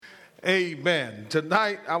Amen.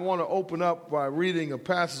 Tonight, I want to open up by reading a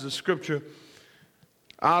passage of scripture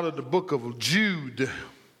out of the book of Jude.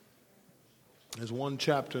 There's one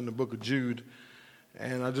chapter in the book of Jude,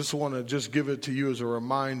 and I just want to give it to you as a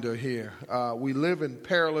reminder here. We live in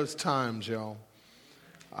perilous times, y'all.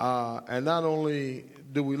 And not only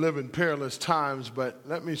do we live in perilous times, but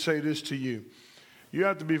let me say this to you. You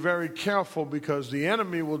have to be very careful because the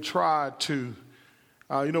enemy will try to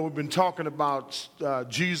we've been talking about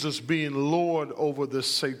Jesus being Lord over the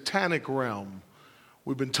satanic realm.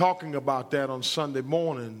 We've been talking about that on Sunday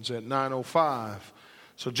mornings at 9:05.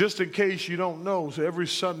 So just in case you don't know, so every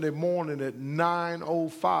Sunday morning at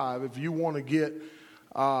 9:05, if you want to get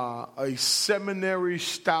a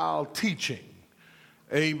seminary-style teaching,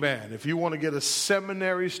 amen. If you want to get a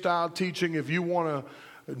seminary-style teaching, if you want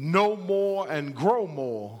to know more and grow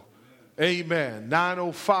more, amen.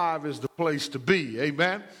 9:05 is the place to be.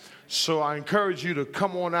 Amen. So I encourage you to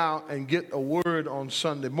come on out and get a word on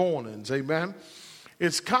Sunday mornings. Amen.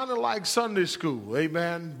 It's kind of like Sunday school.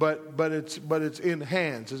 Amen. But it's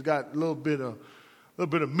enhanced. It's got a little bit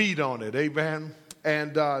of meat on it. Amen.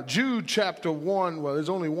 And Jude chapter 1. Well, there's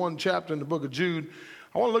only one chapter in the book of Jude.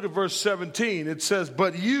 I want to look at verse 17. It says,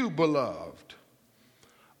 "But you, beloved,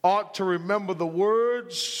 ought to remember the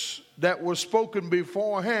words that were spoken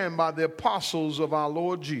beforehand by the apostles of our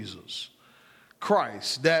Lord Jesus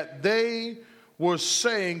Christ, that they were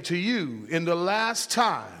saying to you, in the last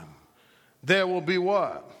time there will be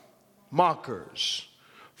what? Mockers,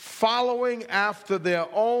 following after their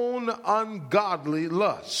own ungodly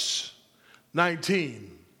lusts."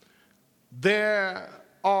 19. There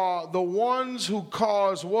are the ones who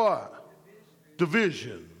cause what?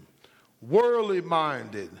 Division. Worldly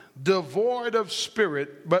minded, devoid of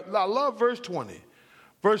spirit. But I love verse 20.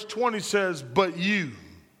 Verse 20 says, "But you,"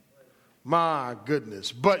 my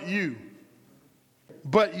goodness, but you,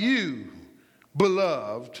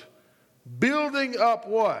 beloved, building up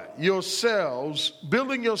what?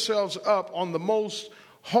 Building yourselves up on the most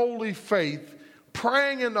holy faith,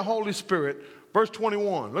 praying in the Holy Spirit. Verse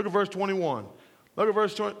 21. Look at verse 21. Look at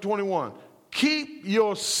verse 21. Keep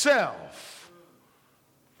yourself.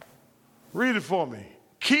 Read it for me.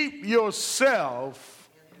 Keep yourself.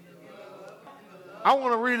 I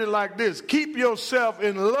want to read it like this. Keep yourself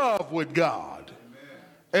in love with God.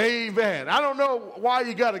 Amen. I don't know why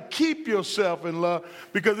you got to keep yourself in love,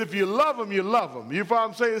 because if you love him, you love him. You know what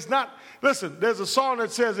I'm saying? It's not, listen, there's a song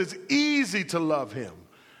that says it's easy to love him.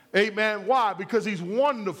 Amen. Why? Because he's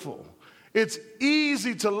wonderful. It's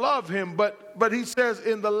easy to love him, but he says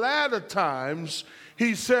in the latter times,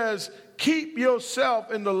 he says, keep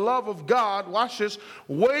yourself in the love of God, watch this,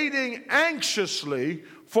 waiting anxiously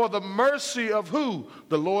for the mercy of who?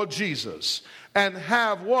 The Lord Jesus. And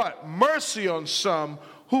have what? Mercy on some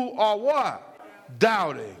who are what?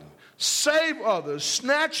 Doubting. Save others,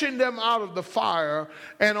 snatching them out of the fire,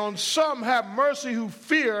 and on some have mercy who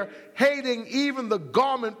fear, hating even the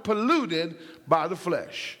garment polluted by the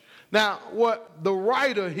flesh. Now, what the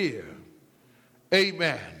writer here,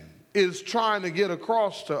 amen, is trying to get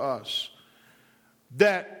across to us,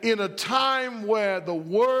 that in a time where the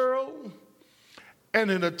world and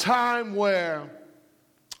in a time where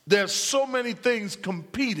there's so many things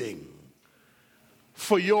competing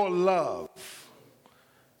for your love,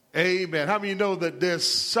 amen. How many know that there's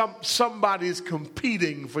somebody's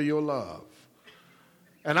competing for your love?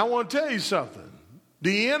 And I want to tell you something.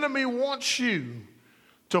 The enemy wants you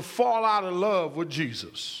to fall out of love with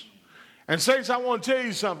Jesus. And saints, I want to tell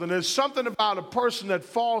you something. There's something about a person that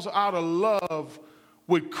falls out of love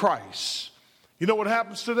with Christ. You know what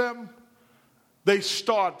happens to them? They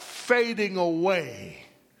start fading away.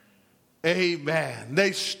 Amen.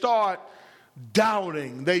 They start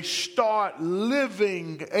doubting. They start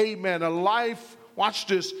living, amen, a life, watch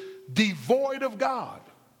this, devoid of God.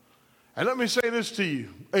 And let me say this to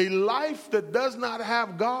you. A life that does not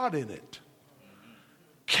have God in it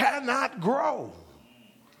cannot grow.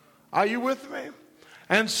 Are you with me?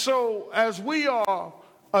 And so as we are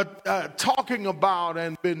talking about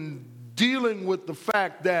and been dealing with the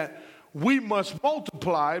fact that we must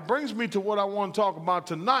multiply, it brings me to what I want to talk about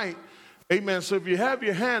tonight. Amen. So if you have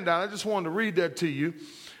your handout, I just wanted to read that to you.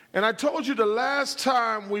 And I told you the last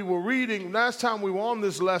time we were on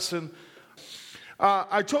this lesson,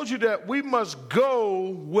 I told you that we must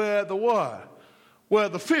go where the what? Where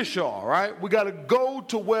the fish are, right? We got to go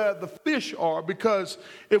to where the fish are, because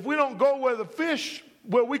if we don't go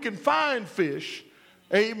where we can find fish,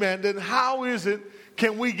 amen, then how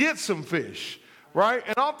can we get some fish, right?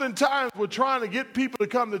 And oftentimes we're trying to get people to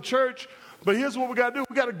come to church, But here's what we got to do.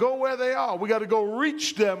 We got to go where they are. We got to go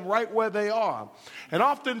reach them right where they are. And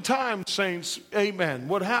oftentimes, saints, amen,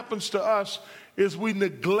 what happens to us is we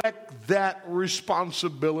neglect that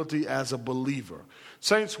responsibility as a believer.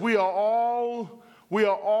 Saints, we are all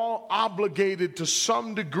obligated to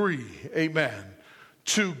some degree, amen,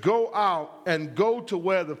 to go out and go to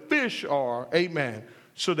where the fish are, amen,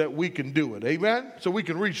 so that we can do it, amen, so we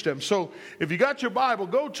can reach them. So if you got your Bible,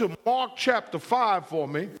 go to Mark chapter 5 for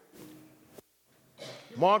me.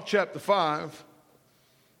 Mark chapter 5.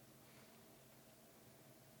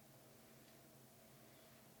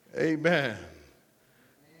 Amen.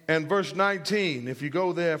 And verse 19, if you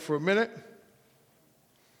go there for a minute.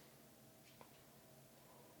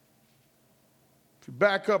 If you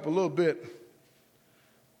back up a little bit.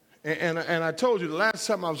 And I told you the last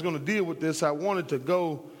time I was going to deal with this, I wanted to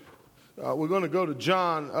go, we're going to go to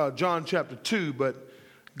John chapter 2, but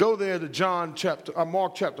go there to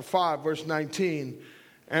Mark chapter 5, verse 19.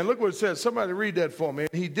 And look what it says. Somebody read that for me.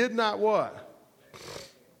 He did not what?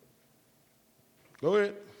 Go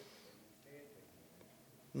ahead.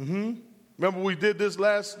 Remember we did this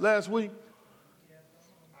last week?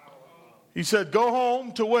 He said, go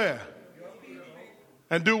home to where?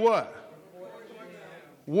 And do what?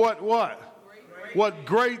 What? What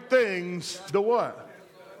great things the what?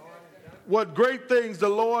 What great things the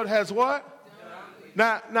Lord has what?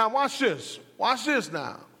 Now watch this. Watch this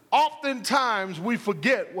now. Oftentimes we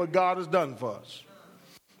forget what God has done for us.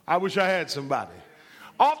 I wish I had somebody.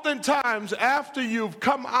 Oftentimes after you've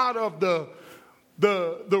come out of the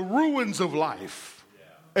ruins of life,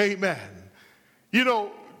 amen. You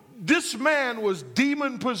know, this man was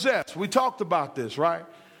demon possessed. We talked about this, right?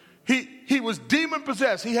 He was demon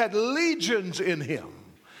possessed. He had legions in him.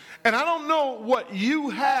 And I don't know what you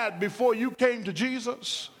had before you came to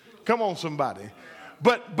Jesus. Come on, somebody.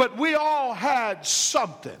 But we all had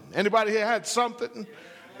something. Anybody here had something?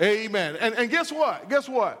 Amen. And guess what? Guess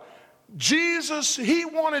what? Jesus, he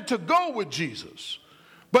wanted to go with Jesus.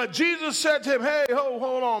 But Jesus said to him, hey,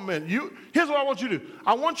 hold on a minute. Here's what I want you to do.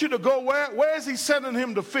 I want you to go where? Where is he sending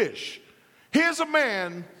him to fish? Here's a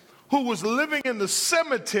man who was living in the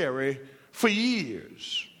cemetery for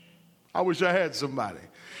years. I wish I had somebody.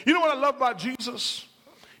 You know what I love about Jesus?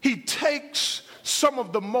 He takes some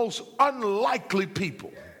of the most unlikely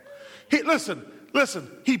people. Listen,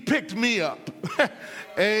 he picked me up.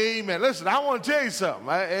 Amen. Listen, I want to tell you something.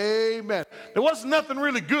 Amen. There wasn't nothing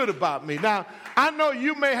really good about me. Now, I know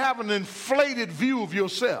you may have an inflated view of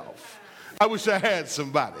yourself. I wish I had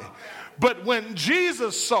somebody. But when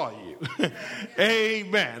Jesus saw you,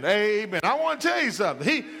 amen, I want to tell you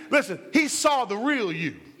something. He saw the real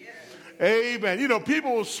you. Amen. You know,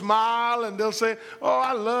 people will smile and they'll say, oh,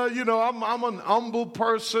 I love, I'm an humble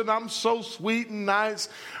person. I'm so sweet and nice.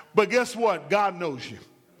 But guess what? God knows you.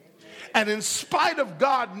 And in spite of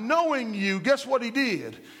God knowing you, guess what he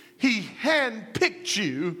did? He handpicked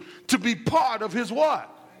you to be part of his what?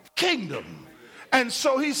 Kingdom. And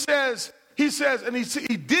so he says, and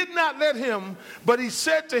he did not let him, but he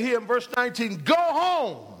said to him, verse 19, go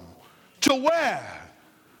home to where?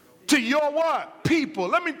 To your what? People.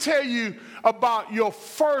 Let me tell you about your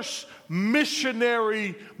first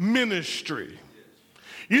missionary ministry.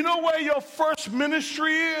 You know where your first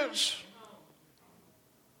ministry is?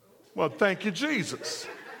 Well, thank you, Jesus.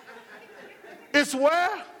 It's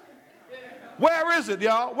where? Where is it,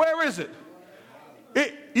 y'all? Where is it?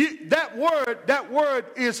 That word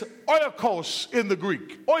is oikos in the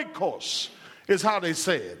Greek. Oikos is how they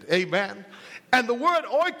say it. Amen. And the word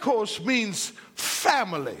oikos means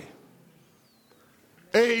family.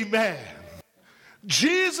 Amen.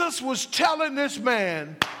 Jesus was telling this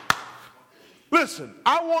man, listen,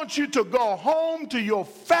 I want you to go home to your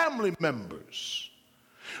family members.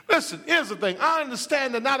 Listen, here's the thing. I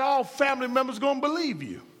understand that not all family members are going to believe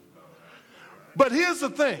you. But here's the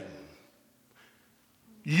thing.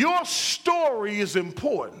 Your story is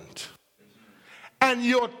important. And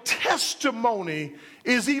your testimony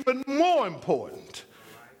is even more important.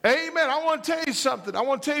 Amen. I want to tell you something.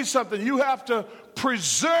 You have to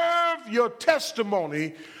preserve your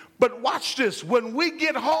testimony. But watch this. When we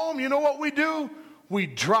get home, you know what we do? We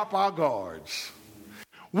drop our guards.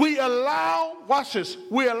 We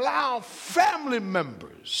allow family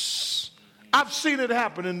members. I've seen it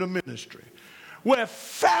happen in the ministry. Where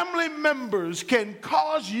family members can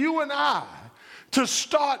cause you and I to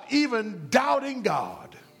start even doubting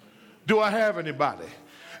God. Do I have anybody?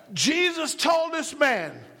 Jesus told this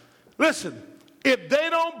man, listen, if they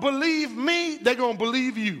don't believe me, they're going to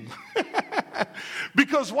believe you.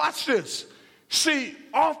 Because watch this. See,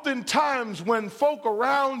 oftentimes when folk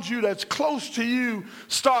around you that's close to you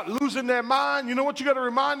start losing their mind, you know what you got to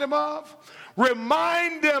remind them of?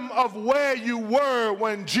 Remind them of where you were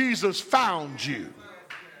when Jesus found you.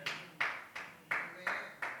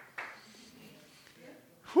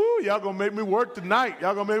 Whew, y'all gonna make me work tonight.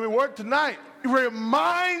 Y'all gonna make me work tonight.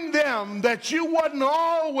 Remind them that you wasn't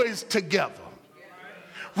always together.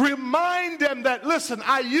 Remind them that, listen,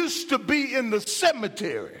 I used to be in the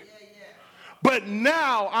cemetery, but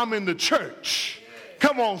now I'm in the church.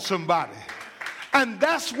 Come on, somebody. And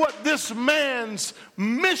that's what this man's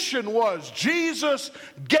mission was. Jesus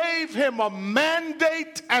gave him a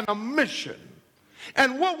mandate and a mission.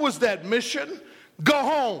 And what was that mission? Go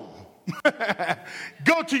home.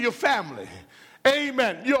 Go to your family.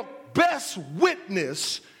 Amen. Your best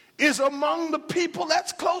witness is among the people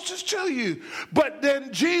that's closest to you. But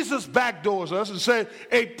then Jesus backdoors us and said,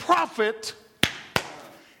 a prophet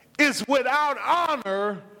is without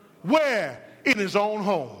honor where? In his own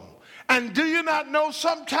home. And do you not know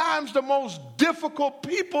sometimes the most difficult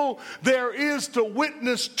people there is to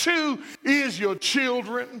witness to is your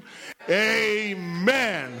children?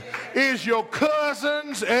 Amen. Is your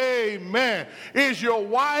cousins? Amen. Is your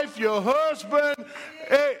wife, your husband?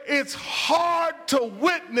 It's hard to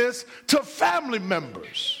witness to family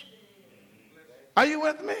members. Are you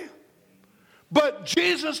with me? But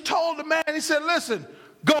Jesus told the man, he said, listen,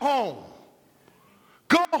 go home.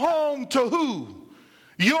 Go home to who?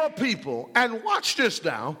 Your people. And watch this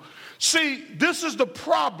now. See, this is the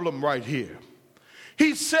problem right here.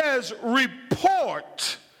 He says,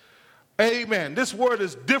 report. Amen. This word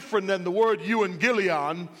is different than the word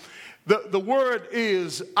euangelion. The word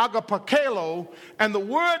is agapakelo, and the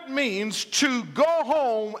word means to go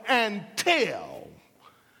home and tell.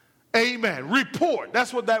 Amen. Report.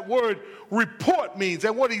 That's what that word report means.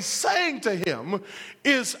 And what he's saying to him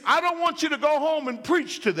is, I don't want you to go home and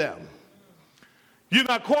preach to them. You're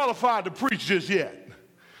not qualified to preach just yet.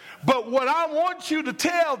 But what I want you to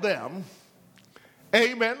tell them,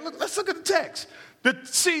 amen, let's look at the text.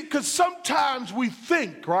 See, because sometimes we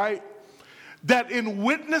think, right, that in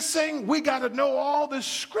witnessing, we got to know all this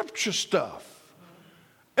scripture stuff.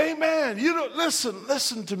 Amen. You know,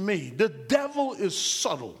 listen to me. The devil is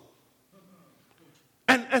subtle.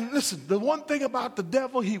 And listen, the one thing about the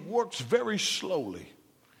devil, he works very slowly.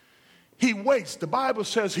 He waits. The Bible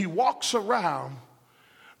says he walks around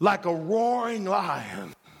like a roaring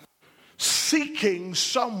lion, seeking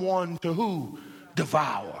someone to who?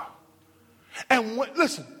 Devour. And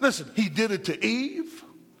listen, he did it to Eve.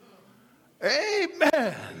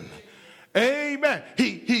 Amen. Amen.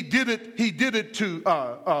 He did it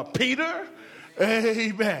to Peter.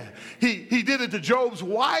 Amen. He did it to Job's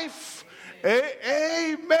wife.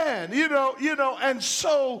 Amen. You know, and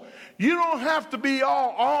so you don't have to be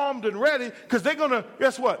all armed and ready, because they're gonna,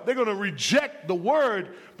 guess what? They're gonna reject the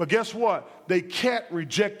word, but guess what? They can't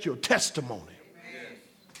reject your testimony. Amen.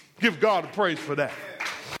 Give God a praise for that.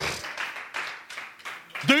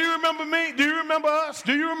 Do you remember me? Do you remember us?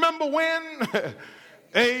 Do you remember when?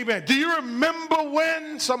 Amen. Do you remember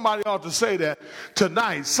when? Somebody ought to say that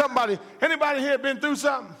tonight. Anybody here been through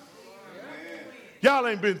something? Y'all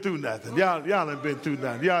ain't been through nothing. Y'all ain't been through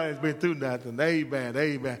nothing. Y'all ain't been through nothing. Amen.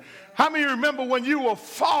 Amen. How many remember when you were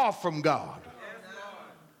far from God?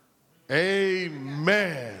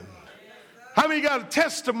 Amen. How many got a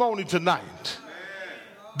testimony tonight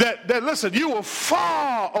that listen, you were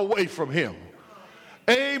far away from him?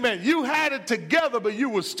 Amen. You had it together, but you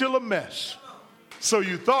were still a mess. So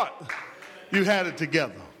you thought you had it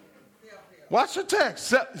together. Watch the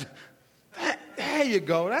text. There you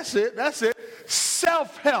go. That's it.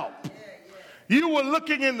 Self-help. You were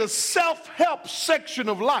looking in the self-help section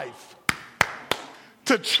of life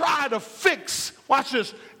to try to fix, watch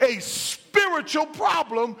this, a spiritual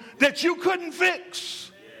problem that you couldn't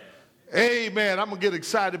fix. Amen. I'm going to get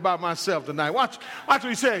excited by myself tonight. Watch what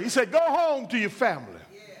he said. He said, go home to your family.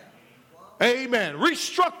 Amen.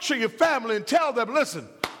 Restructure your family and tell them, listen,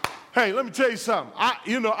 hey, let me tell you something.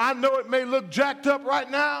 I know it may look jacked up right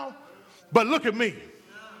now, but look at me.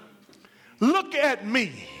 Look at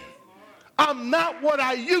me. I'm not what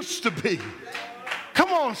I used to be. Come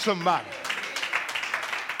on, somebody.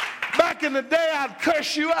 Back in the day, I'd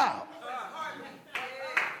curse you out.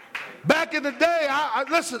 Back in the day,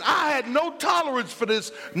 I had no tolerance for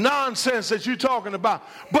this nonsense that you're talking about.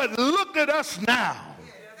 But look at us now.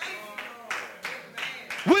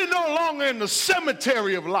 We're no longer in the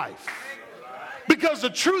cemetery of life. Because the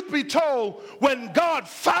truth be told, when God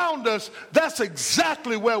found us, that's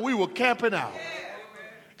exactly where we were camping out.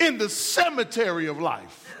 In the cemetery of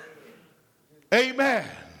life. Amen.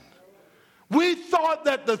 We thought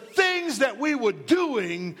that the things that we were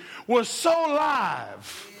doing were so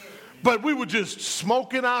live, but we were just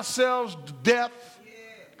smoking ourselves to death.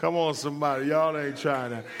 Come on, somebody. Y'all ain't trying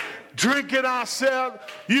to. Drinking ourselves,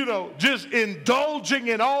 just indulging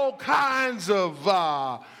in all kinds of,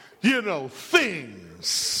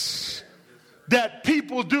 things that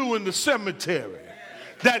people do in the cemetery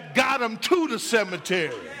that got them to the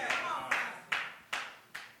cemetery.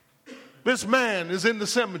 This man is in the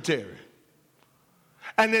cemetery.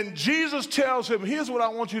 And then Jesus tells him, here's what I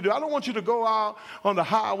want you to do. I don't want you to go out on the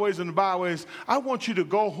highways and the byways. I want you to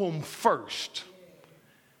go home first.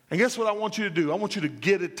 And guess what I want you to do? I want you to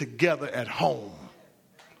get it together at home.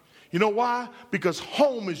 You know why? Because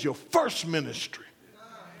home is your first ministry.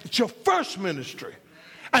 It's your first ministry.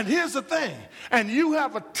 And here's the thing. And you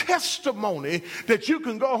have a testimony that you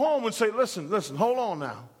can go home and say, listen, hold on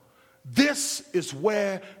now. This is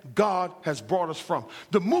where God has brought us from.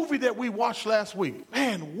 The movie that we watched last week,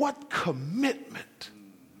 man, what commitment.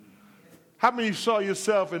 How many of you saw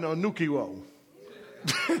yourself in Onukio?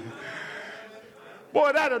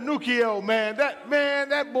 Boy, that Onukio, man,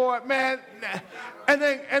 that boy, man. And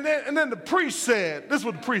then the priest said, this is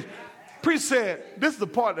what the priest said, this is the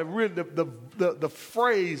part that really, the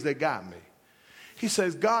phrase that got me. He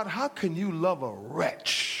says, God, how can you love a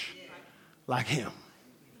wretch like him?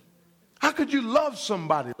 How could you love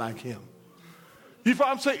somebody like him? You know what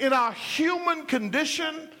I'm saying? In our human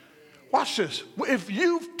condition, watch this. If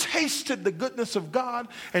you've tasted the goodness of God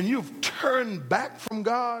and you've turned back from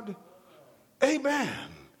God, amen.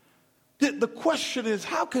 The question is,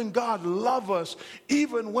 how can God love us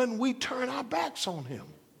even when we turn our backs on him?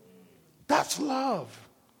 That's love.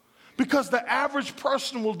 Because the average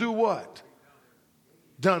person will do what?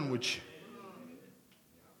 Done with you.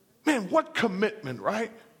 Man, what commitment,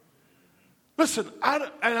 right? Listen,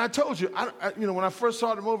 I told you, when I first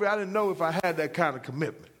saw the movie, I didn't know if I had that kind of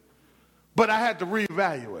commitment. But I had to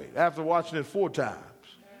reevaluate after watching it 4 times.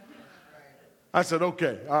 I said,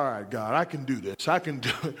 okay, all right, God, I can do this. I can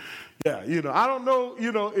do it. Yeah, I don't know,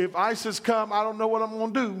 if ISIS come, I don't know what I'm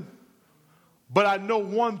going to do. But I know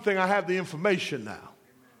one thing, I have the information now.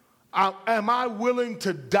 Am I willing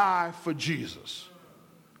to die for Jesus?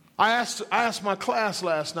 I asked my class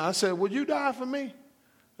last night, I said, would you die for me?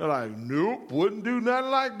 They're like, nope, wouldn't do nothing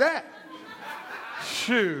like that.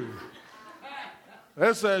 Shoot.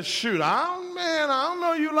 They said, shoot, I don't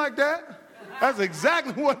know you like that. That's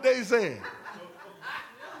exactly what they said.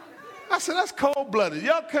 I said, that's cold-blooded.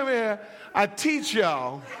 Y'all come here, I teach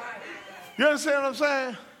y'all. You understand what I'm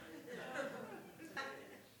saying?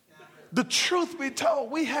 The truth be told,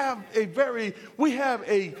 we have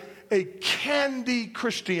a candy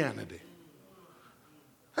Christianity.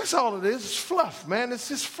 That's all it is. It's fluff, man. It's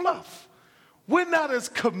just fluff. We're not as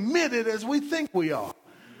committed as we think we are.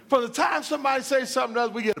 From the time somebody says something to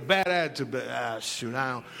us, we get a bad attitude. But, shoot,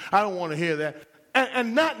 I don't want to hear that.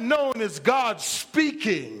 And not knowing it's God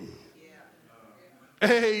speaking.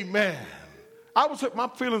 Amen. My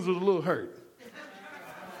feelings was a little hurt.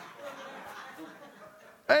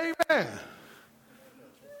 Amen.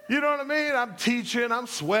 You know what I mean? I'm teaching, I'm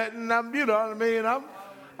sweating, you know what I mean?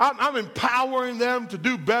 I'm empowering them to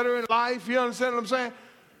do better in life. You understand what I'm saying?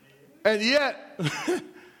 And yet,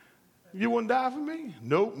 you wouldn't die for me?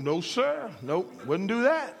 Nope, no sir. Nope, wouldn't do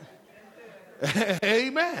that.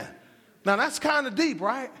 Amen. Now that's kind of deep,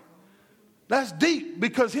 right? That's deep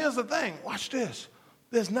because here's the thing. Watch this.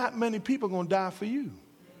 There's not many people going to die for you.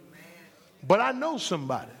 But I know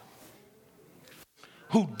somebody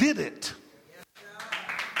who did it.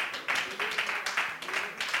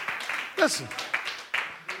 Listen.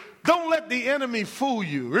 Don't let the enemy fool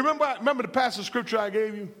you. Remember the passage of scripture I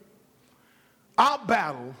gave you? Our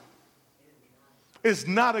battle is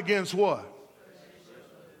not against what?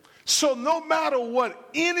 So no matter what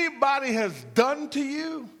anybody has done to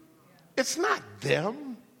you, it's not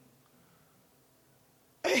them.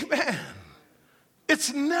 Amen.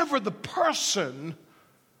 It's never the person.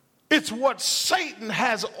 It's what Satan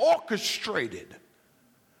has orchestrated.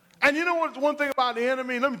 And you know what? One thing about the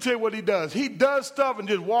enemy, let me tell you what he does. He does stuff and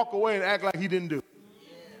just walk away and act like he didn't do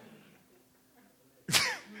it.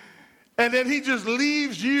 And then he just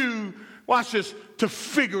leaves you, watch this, to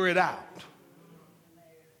figure it out.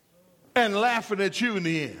 And laughing at you in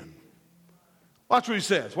the end. Watch what he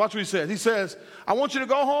says. Watch what he says. He says, I want you to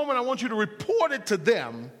go home and I want you to report it to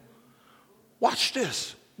them. Watch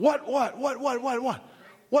this. What?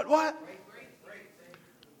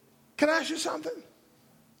 Can I ask you something?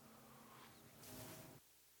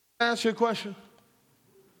 Ask you a question.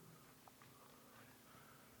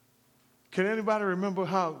 Can anybody remember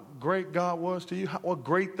how great God was to you? What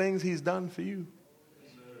great things he's done for you?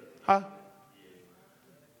 Huh?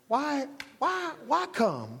 Why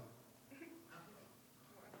come?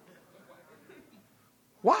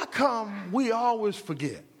 Why come we always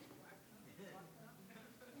forget?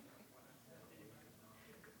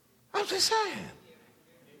 I'm just saying.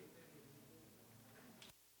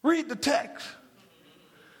 Read the text.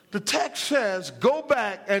 The text says, go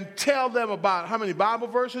back and tell them about how many Bible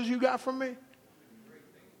verses you got from me?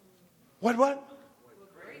 What?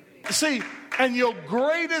 See, and your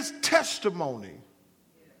greatest testimony,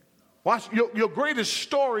 watch, your greatest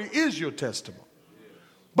story is your testimony.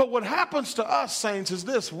 But what happens to us, saints, is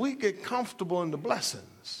this. We get comfortable in the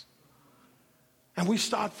blessings. And we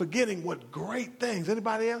start forgetting what great things.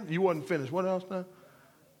 Anybody else? You wasn't finished. What else now?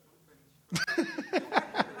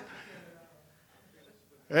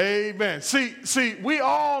 Amen. See, we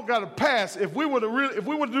all got to pass. If we were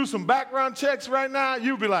to do some background checks right now,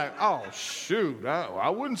 you'd be like, oh shoot, I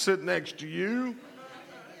wouldn't sit next to you.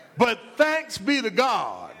 But thanks be to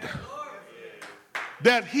God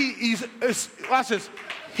that watch this.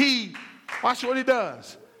 Watch what he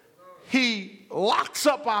does. He locks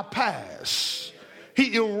up our past.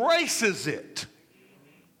 He erases it.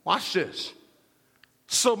 Watch this.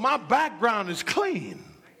 So my background is clean.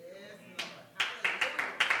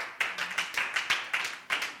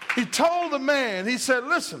 He told the man, he said,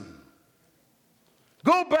 listen,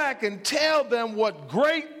 go back and tell them what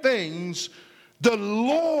great things the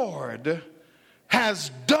Lord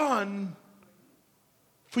has done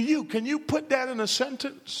for you. Can you put that in a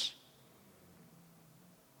sentence?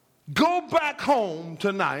 Go back home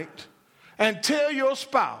tonight and tell your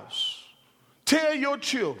spouse, tell your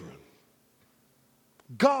children,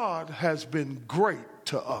 God has been great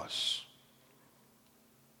to us.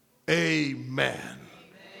 Amen.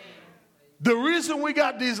 The reason we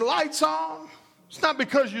got these lights on, it's not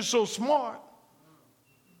because you're so smart.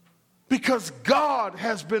 Because God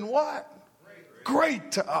has been what?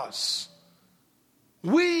 Great to us.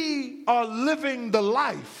 We are living the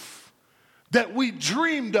life that we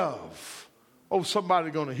dreamed of. Oh,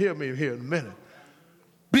 somebody's going to hear me here in a minute.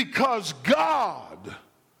 Because God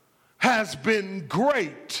has been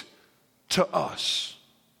great to us.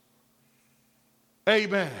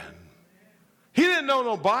 Amen. He didn't know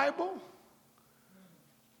no Bible.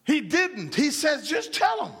 He didn't. He says, just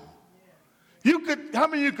tell them. How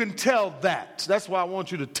many of you can tell that? That's why I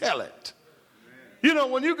want you to tell it. You know,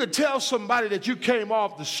 when you could tell somebody that you came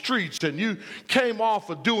off the streets and you came off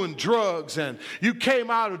of doing drugs and you came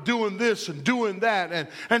out of doing this and doing that.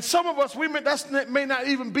 And some of us, that may not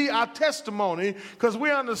even be our testimony because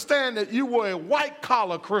we understand that you were a white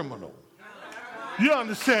collar criminal. You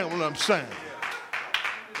understand what I'm saying?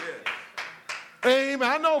 Amen.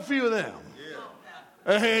 I know a few of them.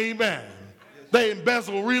 Amen. They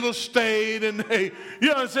embezzle real estate and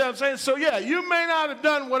you understand what I'm saying? So yeah, you may not have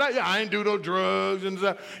done what I ain't do no drugs and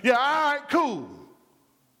stuff. Yeah, all right, cool.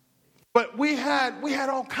 But we had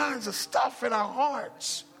all kinds of stuff in our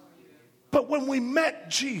hearts. But when we met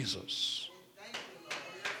Jesus,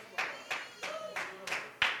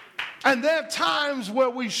 and there are times where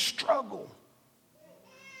we struggle.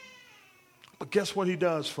 But guess what he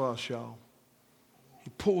does for us, y'all? He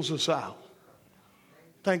pulls us out.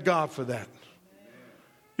 Thank God for that.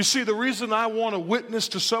 You see, the reason I want to witness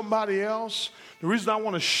to somebody else, the reason I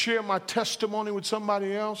want to share my testimony with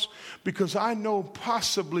somebody else, because I know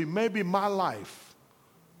possibly maybe my life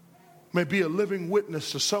may be a living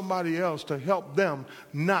witness to somebody else to help them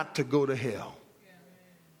not to go to hell.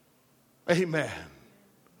 Amen.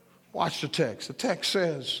 Watch the text. The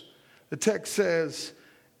text says,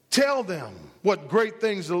 tell them what great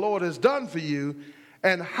things the Lord has done for you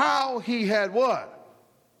and how he had what?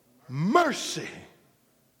 Mercy.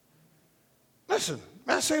 Listen,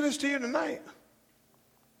 may I say this to you tonight?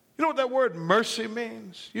 You know what that word mercy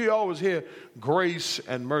means? You always hear grace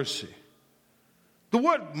and mercy. The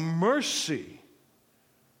word mercy,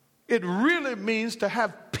 it really means to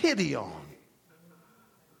have pity on.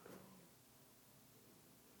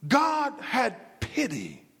 God had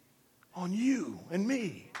pity on you and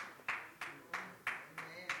me.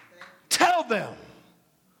 Tell them.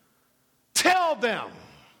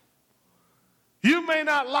 You may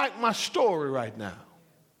not like my story right now.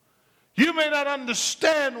 You may not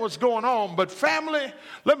understand what's going on, but family,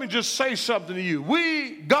 let me just say something to you.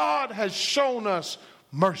 God has shown us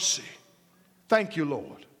mercy. Thank you,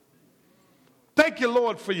 Lord. Thank you,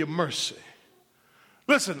 Lord, for your mercy.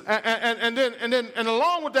 Listen, and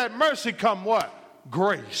along with that mercy come what?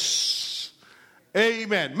 Grace.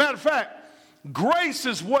 Amen. Matter of fact, grace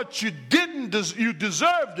is what you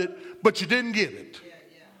deserved it, but you didn't get it.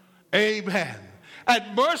 Amen.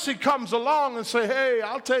 And mercy comes along and say, hey,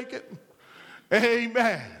 I'll take it.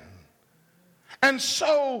 Amen. And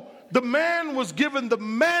so the man was given the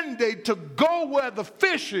mandate to go where the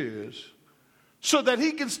fish is so that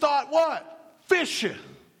he can start what? Fishing.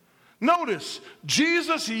 Notice,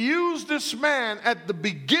 Jesus used this man at the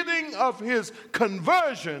beginning of his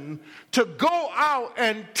conversion to go out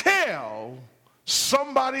and tell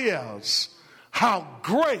somebody else how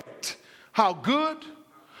great, how good,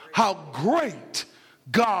 how great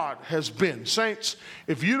God has been. Saints,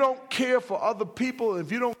 if you don't care for other people,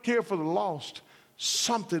 if you don't care for the lost,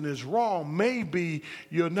 something is wrong. Maybe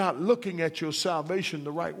you're not looking at your salvation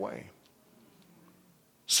the right way.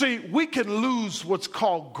 See, we can lose what's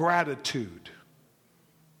called gratitude.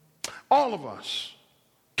 All of us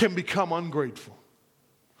can become ungrateful.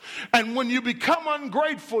 And when you become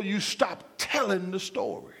ungrateful, you stop telling the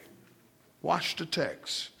story. Watch the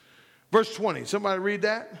text. Verse 20. Somebody read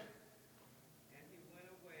that? And he went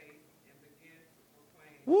away and began to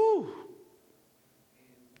proclaim. Woo!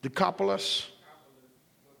 Decapolis.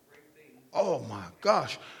 Oh my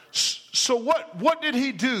gosh. So what did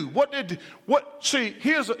he do? See,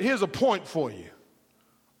 here's a point for you.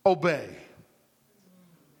 Obey.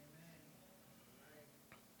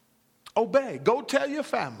 Obey. Go tell your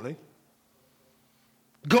family.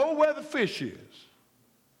 Go where the fish is.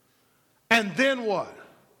 And then what?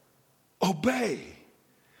 Obey.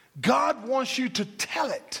 God wants you to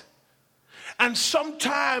tell it. And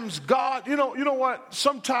sometimes God, you know what?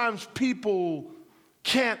 Sometimes people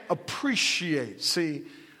can't appreciate, see,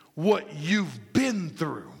 what you've been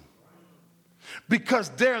through because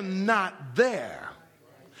they're not there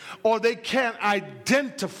or they can't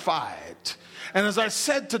identify it. And as I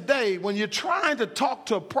said today, when you're trying to talk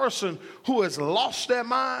to a person who has lost their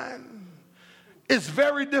mind, it's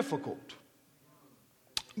very difficult.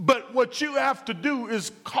 But what you have to do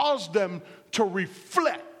is cause them to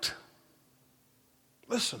reflect.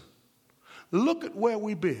 Listen, look at where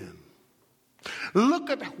we've been.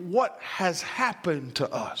 Look at what has happened to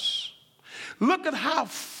us. Look at how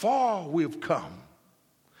far we've come.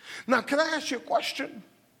 Now, can I ask you a question?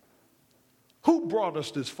 Who brought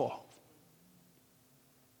us this far?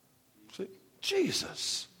 See,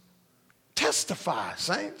 Jesus. Testify,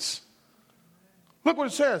 saints. Look what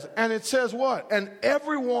it says. And it says what? And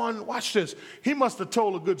everyone, watch this. He must have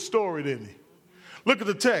told a good story, didn't he? Look at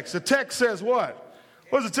the text. The text says what?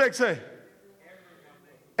 What does the text say?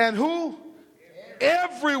 And who?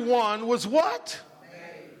 Everyone was what?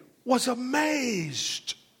 Was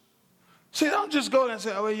amazed. See, don't just go there and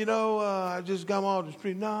say, oh, well, I just got off the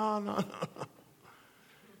street. No.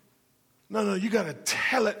 No, you got to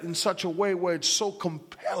tell it in such a way where it's so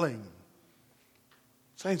compelling.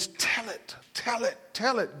 Saints, tell it.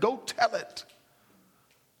 Go tell it.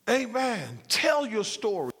 Amen. Tell your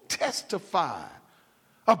story. Testify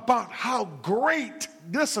about how great,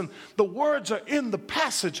 listen, the words are in the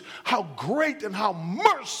passage, how great and how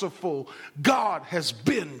merciful God has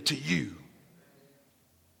been to you.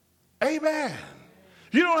 Amen.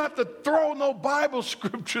 You don't have to throw no Bible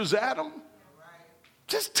scriptures at them.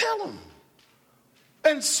 Just tell them.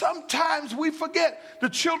 And sometimes we forget. The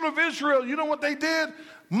children of Israel, you know what they did?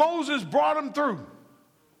 Moses brought them through,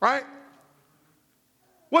 right?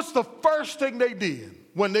 What's the first thing they did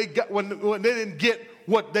when they didn't get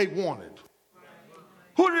what they wanted?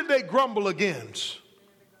 Who did they grumble against?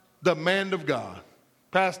 The man of God.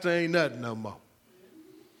 Pastor ain't nothing no more.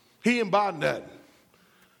 He ain't about nothing.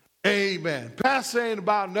 Amen. Pastor ain't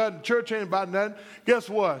about nothing. Church ain't about nothing. Guess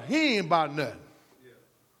what? He ain't about nothing.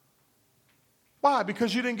 Why?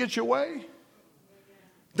 Because you didn't get your way?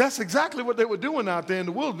 That's exactly what they were doing out there in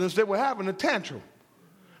the wilderness. They were having a tantrum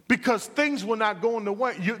because things were not going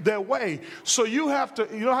their way. So you have to,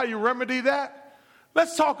 you know how you remedy that?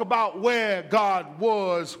 Let's talk about where God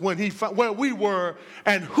was where we were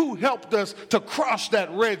and who helped us to cross that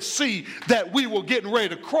Red Sea that we were getting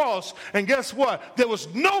ready to cross. And guess what? There was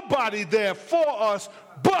nobody there for us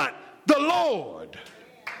but the Lord.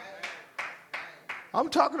 I'm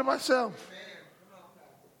talking to myself.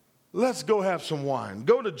 Let's go have some wine.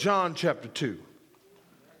 Go to John chapter 2.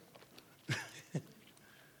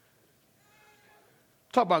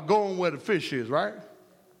 Talk about going where the fish is, right?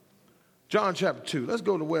 John chapter 2. Let's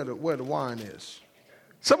go to where the wine is.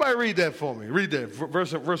 Somebody read that for me. Read that,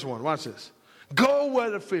 verse 1. Watch this. Go where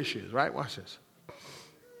the fish is, right? Watch this. On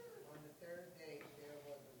the third day, there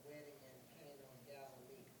was a wedding in Cana of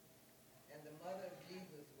Galilee, and the mother of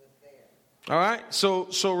Jesus was there. All right,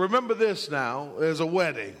 so remember this now. There's a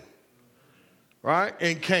wedding, right,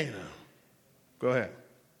 in Cana. Go ahead.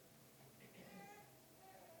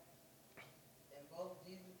 And both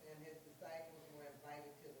Jesus and his disciples were invited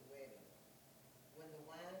to the wedding. When the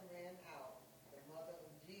wine ran out, the mother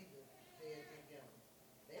of Jesus said to them,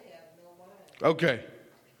 "They have no wine." Okay.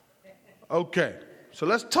 So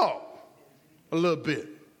let's talk a little bit.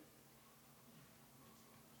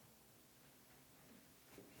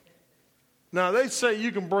 Now, they say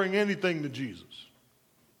you can bring anything to Jesus.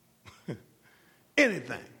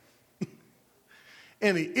 Anything.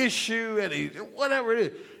 Any issue, whatever it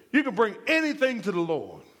is. You can bring anything to the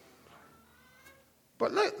Lord.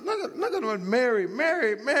 But look at what Mary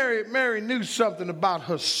knew something about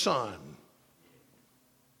her son.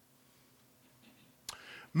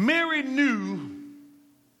 Mary knew,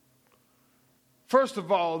 first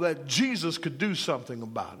of all, that Jesus could do something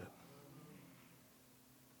about it.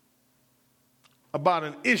 About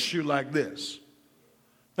an issue like this.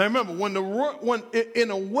 Now remember, when in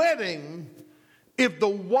a wedding, if the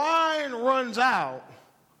wine runs out,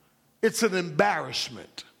 it's an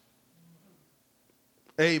embarrassment.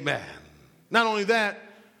 Amen. Not only that,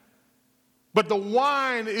 but the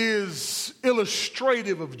wine is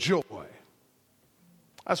illustrative of joy.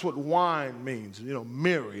 That's what wine means. You know,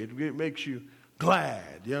 merry. It makes you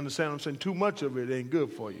glad. You understand what I'm saying? Too much of it ain't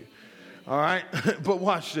good for you. All right? But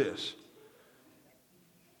watch this.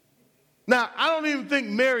 Now, I don't even think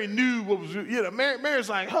Mary knew what was, Mary's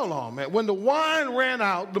like, hold on, man. When the wine ran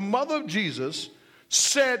out, the mother of Jesus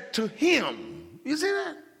said to him, you see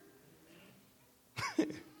that?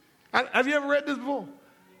 Have you ever read this before?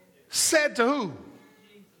 Said to who?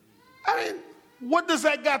 I mean, what does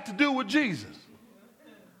that got to do with Jesus?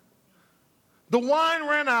 The wine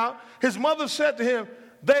ran out. His mother said to him,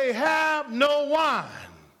 they have no wine.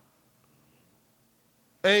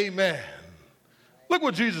 Amen. Look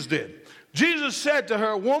what Jesus did. Jesus said to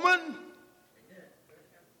her, woman,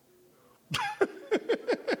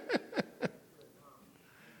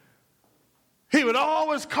 he would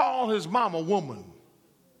always call his mama woman.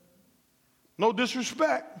 No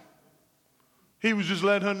disrespect. He was just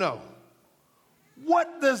letting her know.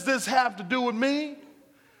 What does this have to do with me?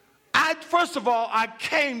 First of all, I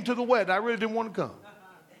came to the wedding. I really didn't want to come.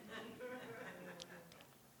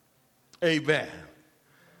 Amen.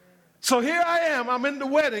 So here I am. I'm in the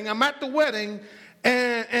wedding. I'm at the wedding.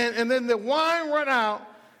 And then the wine run out.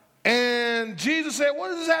 And Jesus said, what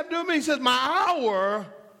does this have to do with me? He says, my hour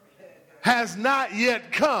has not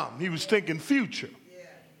yet come. He was thinking future.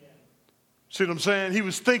 See what I'm saying? He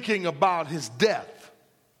was thinking about his death.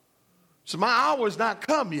 So my hour has not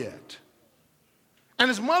come yet. And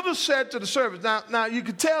his mother said to the servants, now you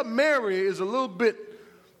could tell Mary is a little bit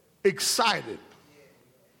excited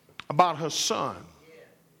about her son.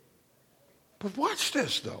 But watch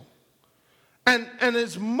this, though. And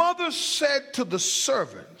his mother said to the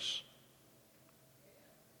servants,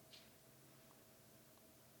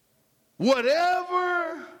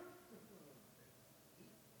 whatever,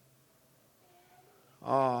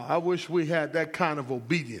 I wish we had that kind of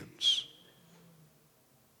obedience.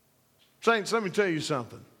 Saints, let me tell you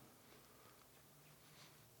something.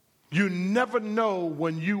 You never know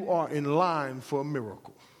when you are in line for a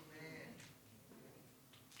miracle.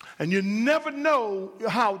 And you never know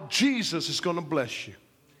how Jesus is going to bless you.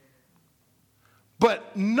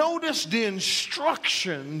 But notice the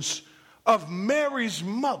instructions of Mary's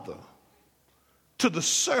mother to the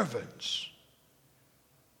servants.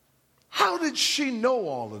 How did she know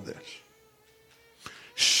all of this?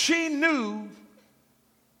 She knew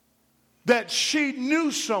that she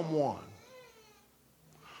knew someone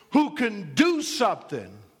who can do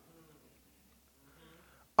something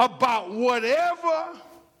about whatever.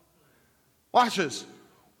 Watch this.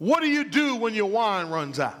 What do you do when your wine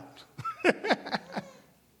runs out?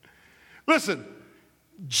 Listen,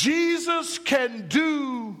 Jesus can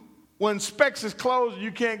do when Specs is closed,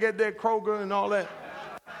 you can't get that Kroger and all that.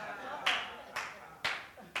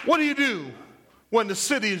 What do you do when the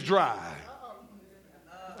city is dry?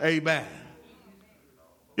 Amen.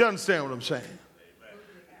 You understand what I'm saying?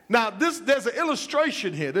 Now, there's an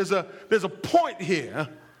illustration here. There's a point here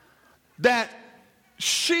that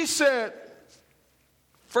she said,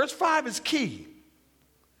 verse 5 is key.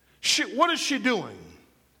 What is she doing?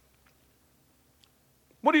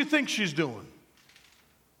 What do you think she's doing?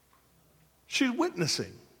 She's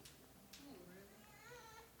witnessing.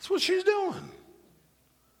 That's what she's doing.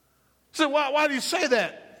 So why do you say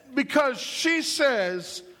that? Because she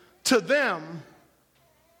says to them,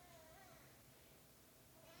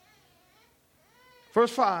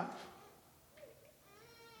 verse 5,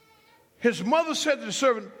 his mother said to the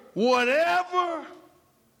servant, whatever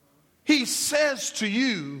he says to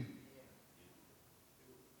you.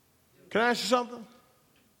 Can I ask you something?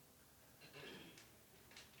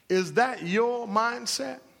 Is that your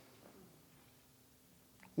mindset?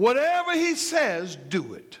 Whatever he says,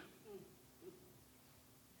 do it.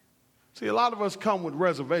 See, a lot of us come with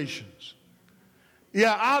reservations.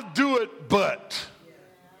 Yeah, I'll do it, but.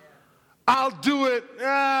 I'll do it,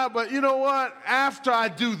 but you know what? After I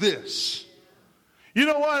do this. You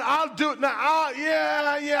know what? I'll do it now.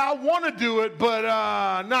 I want to do it, but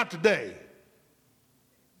not today.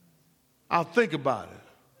 I'll think about it.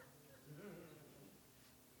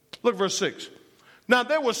 Look, verse 6. Now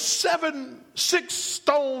there were 6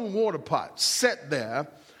 stone water pots set there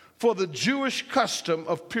for the Jewish custom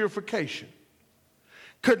of purification,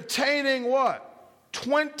 containing what?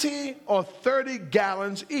 20 or 30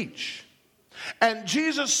 gallons each. And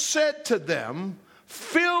Jesus said to them,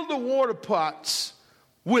 fill the water pots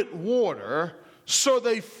with water. So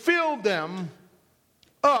they filled them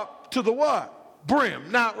up to the what?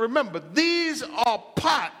 Brim. Now remember, these are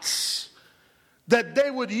pots that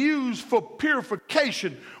they would use for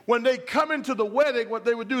purification. When they come into the wedding, what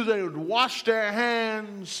they would do is they would wash their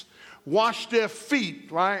hands, wash their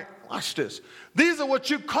feet, right? Watch this. These are what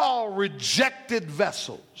you call rejected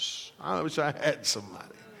vessels. I wish I had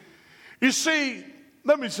somebody. You see,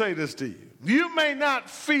 let me say this to you. You may not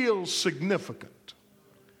feel significant,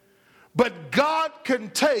 but God can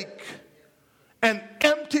take an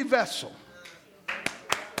empty vessel.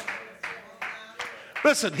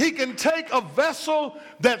 Listen, he can take a vessel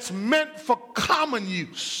that's meant for common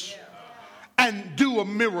use and do a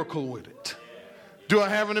miracle with it. Do I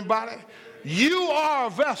have anybody? You are a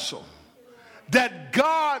vessel that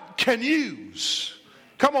God can use,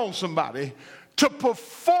 come on somebody, to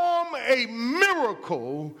perform a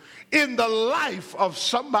miracle in the life of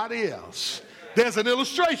somebody else. There's an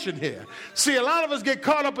illustration here. See, a lot of us get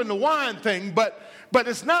caught up in the wine thing, but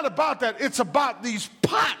it's not about that. It's about these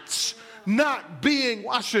pots not being,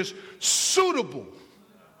 watch this, suitable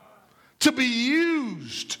to be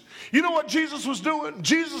used. You know what Jesus was doing?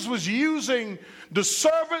 Jesus was using the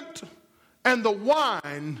servant and the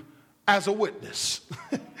wine as a witness.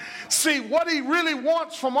 See, what he really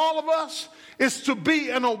wants from all of us is to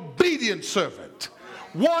be an obedient servant,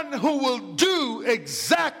 one who will do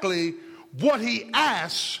exactly what he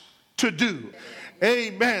asks to do.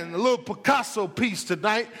 Amen. A little Picasso piece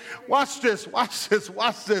tonight. Watch this, watch this,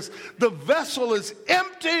 watch this. The vessel is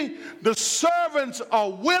empty. The servants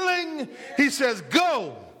are willing. He says,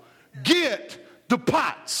 go get the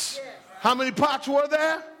pots. How many pots were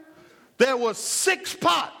there? There were 6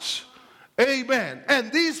 pots. Amen.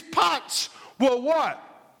 And these pots were what?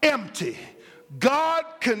 Empty. God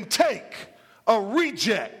can take a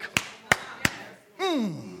reject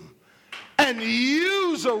and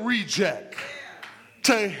use a reject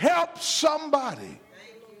to help somebody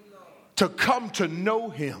to come to know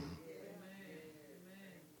him.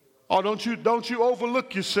 Oh, don't you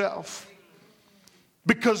overlook yourself,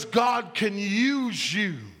 because God can use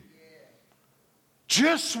you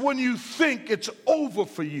just when you think it's over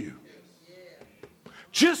for you.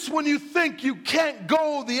 Just when you think you can't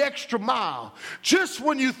go the extra mile. Just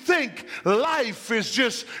when you think life is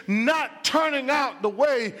just not turning out the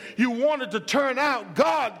way you want it to turn out,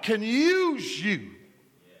 God can use you.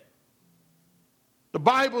 The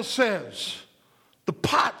Bible says the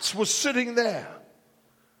pots were sitting there.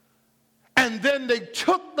 And then they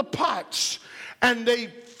took the pots and they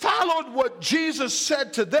followed what Jesus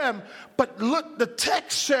said to them. But look, the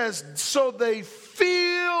text says, so they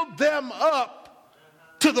filled them up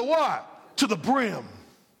to the what? To the brim.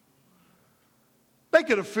 They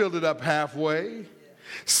could have filled it up halfway.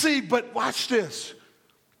 See, but watch this.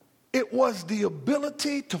 It was the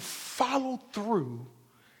ability to follow through.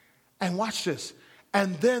 And watch this.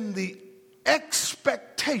 And then the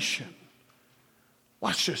expectation,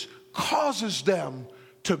 watch this, causes them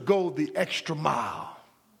to go the extra mile.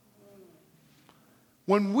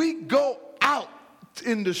 When we go out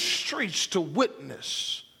in the streets to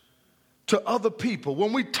witness to other people,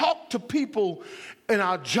 when we talk to people in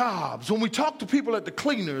our jobs, when we talk to people at the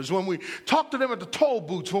cleaners, when we talk to them at the toll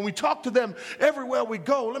booths, when we talk to them everywhere we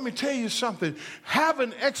go, let me tell you something. Have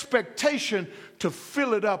an expectation to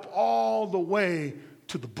fill it up all the way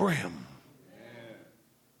to the brim.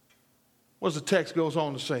 What does the text goes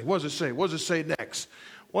on to say? What does it say? What does it say next?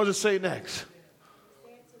 What does it say next?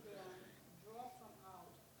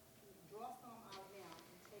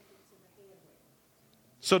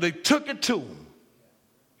 So they took it to him.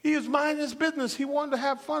 He was minding his business. He wanted to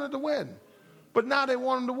have fun at the wedding. But now they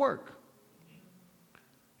want him to work.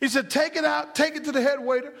 He said, take it out, take it to the head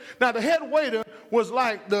waiter. Now the head waiter was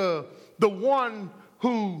like the one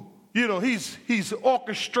who, you know, he's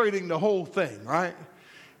orchestrating the whole thing, right?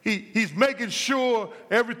 He's making sure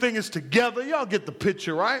everything is together. Y'all get the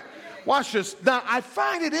picture, right? Watch this. Now, I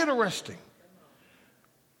find it interesting.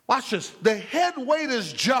 Watch this. The head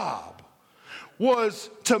waiter's job was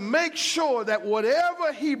to make sure that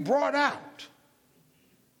whatever he brought out,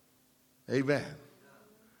 amen,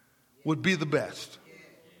 would be the best.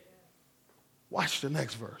 Watch the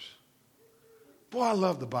next verse. Boy, I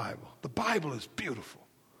love the Bible. The Bible is beautiful.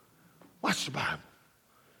 Watch the Bible.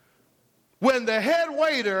 When the head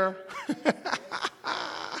waiter,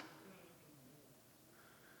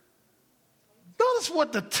 notice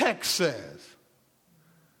what the text says.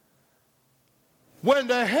 When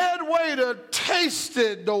the head waiter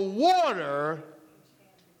tasted the water,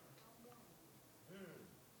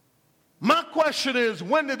 my question is,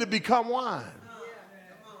 when did it become wine?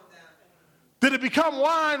 Did it become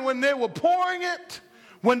wine when they were pouring it?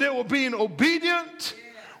 When they were being obedient?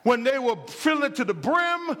 When they were filling it to the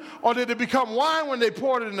brim? Or did it become wine when they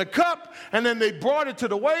poured it in a cup and then they brought it to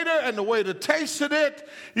the waiter and the waiter tasted it?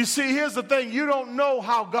 You see, here's the thing. You don't know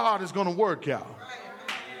how God is going to work, y'all.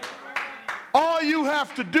 All you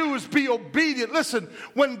have to do is be obedient. Listen,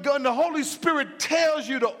 when the Holy Spirit tells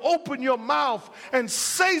you to open your mouth and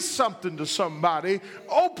say something to somebody,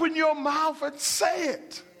 open your mouth and say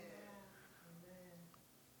it.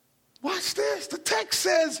 Watch this. The text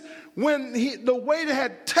says when the waiter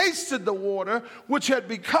had tasted the water, which had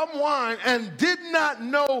become wine, and did not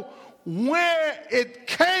know where it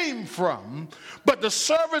came from, but the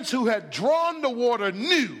servants who had drawn the water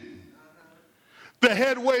knew. The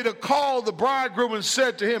head waiter called the bridegroom and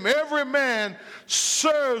said to him, every man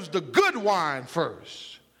serves the good wine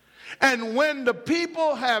first. And when the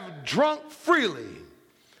people have drunk freely,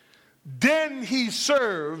 then he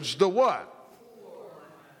serves the what?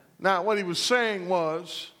 Now, what he was saying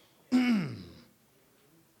was, when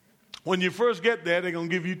you first get there, they're going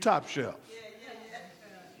to give you top shelf.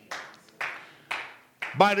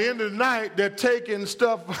 By the end of the night, they're taking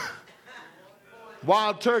stuff,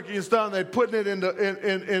 wild turkey and stuff, and they're putting it in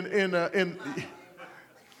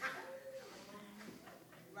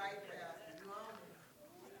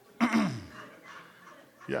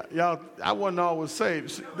yeah, y'all, I wasn't always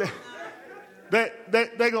saved.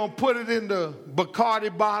 They're going to put it in the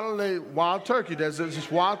Bacardi bottle, wild turkey. That's just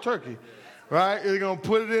wild turkey, right? They're going to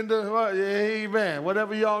put it in the, amen,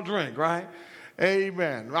 whatever y'all drink, right?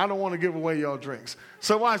 Amen. I don't want to give away y'all drinks.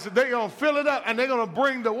 So watch it. They're going to fill it up, and they're going to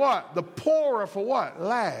bring the what? The pourer for what?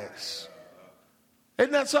 Last.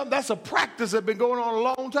 Isn't that something? That's a practice that's been going on a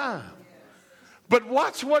long time. But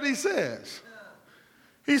watch what he says.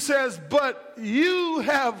 He says, but you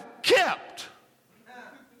have kept.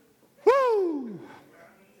 Woo!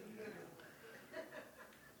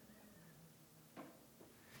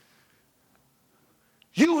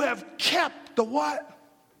 You have kept the what?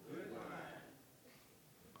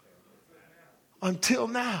 Until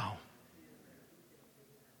now.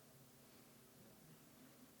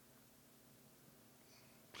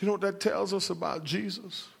 You know what that tells us about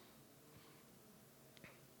Jesus?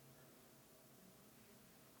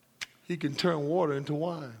 He can turn water into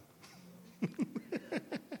wine.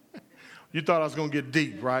 You thought I was going to get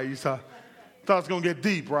deep, right? You thought I was going to get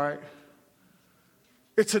deep, right?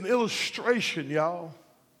 It's an illustration, y'all,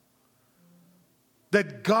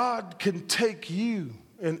 that God can take you,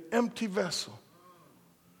 an empty vessel,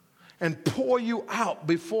 and pour you out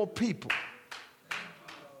before people.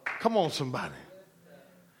 Come on, somebody.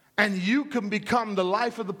 And you can become the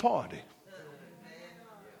life of the party.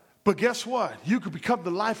 But guess what? You could become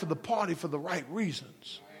the life of the party for the right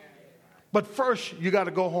reasons. But first, you got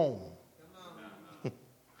to go home.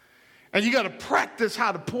 And you got to practice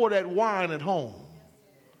how to pour that wine at home.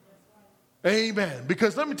 Amen.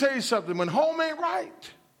 Because let me tell you something. When home ain't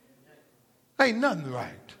right, ain't nothing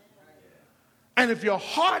right. And if your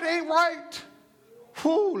heart ain't right,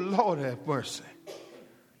 whoo, Lord have mercy,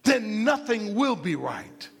 then nothing will be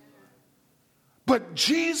right. But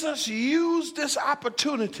Jesus used this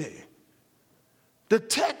opportunity. The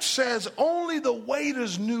text says only the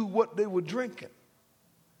waiters knew what they were drinking.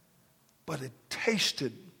 But it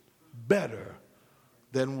tasted better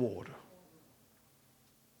than water.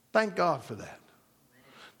 Thank God for that.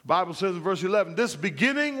 The Bible says in verse 11, this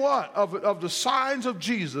beginning what? Of the signs of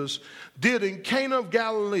Jesus did in Cana of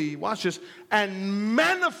Galilee, watch this, and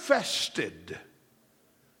manifested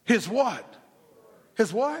his what?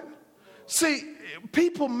 His what? See,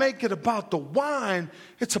 people make it about the wine.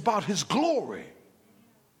 It's about his glory.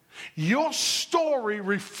 Your story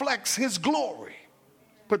reflects his glory.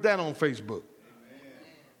 Put that on Facebook.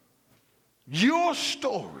 Your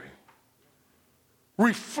story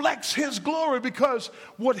reflects his glory because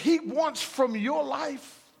what he wants from your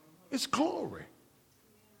life is glory.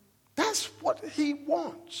 That's what he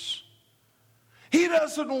wants. He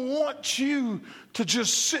doesn't want you to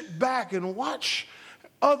just sit back and watch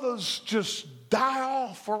others just die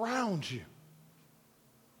off around you.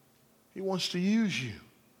 He wants to use you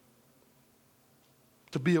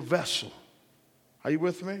to be a vessel. Are you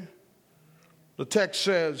with me? The text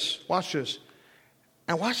says, watch this.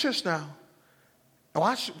 And watch this now.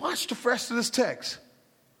 Watch the rest of this text.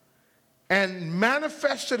 And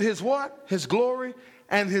manifested his what? His glory,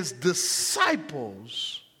 and his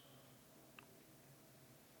disciples.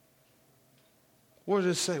 What does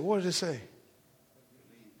it say? What does it say?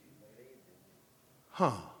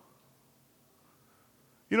 Huh.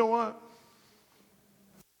 You know what?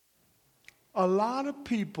 A lot of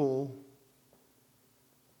people,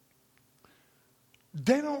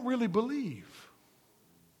 they don't really believe.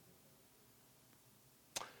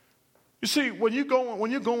 You see, when you're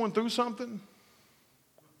going through something,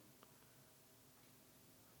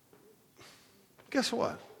 guess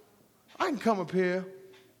what? I can come up here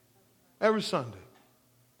every Sunday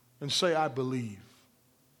and say, I believe.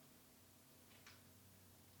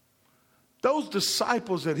 Those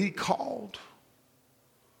disciples that he called,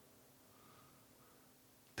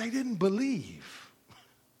 they didn't believe.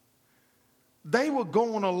 They were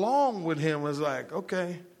going along with him as like,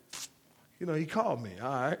 okay, he called me, all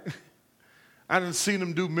right. I didn't see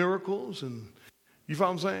him do miracles, and you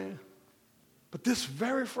follow what I'm saying? But this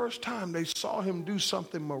very first time they saw him do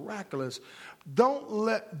something miraculous, don't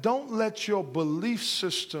let your belief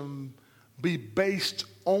system be based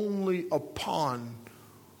only upon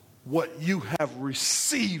what you have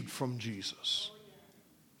received from Jesus.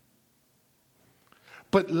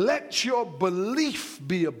 But let your belief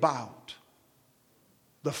be about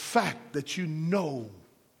the fact that you know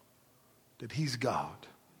that he's God.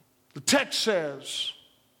 The text says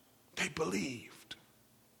they believed.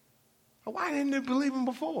 Why didn't they believe him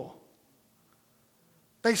before?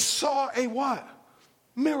 They saw a what?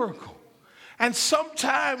 Miracle. And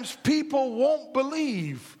sometimes people won't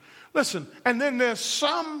believe. Listen, and then there's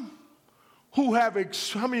some who have,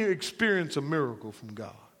 how many experienced a miracle from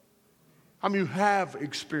God? How many have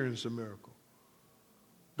experienced a miracle?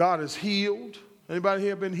 God has healed. Anybody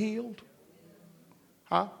here been healed?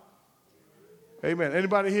 Huh? Amen.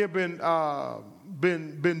 Anybody here been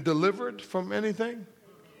delivered from anything?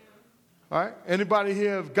 All right. Anybody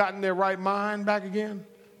here have gotten their right mind back again?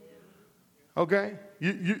 Okay.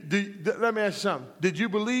 Let me ask you something. Did you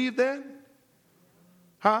believe then?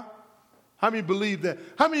 Huh? How many believe that?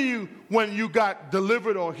 How many of you, when you got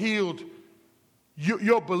delivered or healed,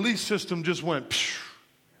 your belief system just went? Phew.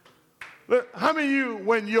 How many of you,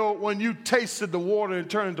 when you tasted the water and it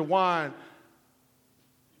turned into wine,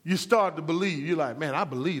 you start to believe? You're like, man, I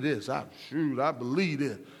believe this. I believe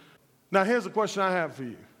this. Now, here's the question I have for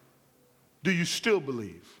you. Do you still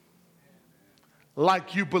believe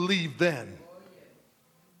like you believed then?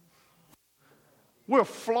 We're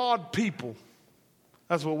flawed people.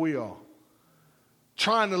 That's what we are.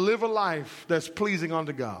 Trying to live a life that's pleasing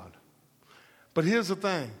unto God. But here's the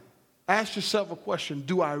thing. Ask yourself a question.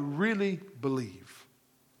 Do I really believe?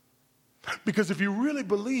 Because if you really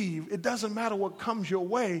believe, it doesn't matter what comes your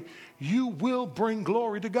way, you will bring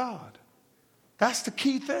glory to God. That's the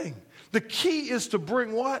key thing. The key is to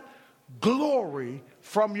bring what? Glory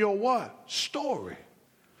from your what? Story.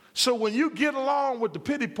 So when you get along with the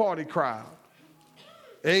pity party crowd,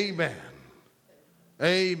 amen.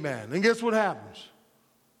 Amen. And guess what happens?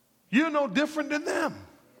 You're no different than them.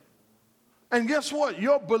 And guess what?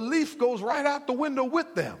 Your belief goes right out the window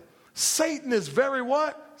with them. Satan is very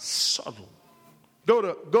what? Subtle. Go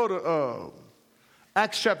to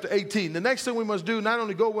Acts chapter 18. The next thing we must do, not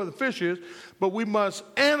only go where the fish is, but we must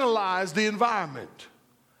analyze the environment.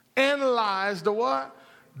 Analyze the what?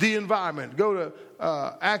 The environment. Go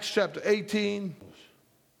to Acts chapter 18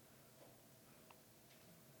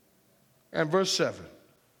 and verse 7.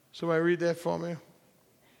 Somebody read that for me.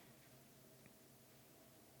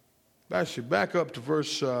 Actually, back up to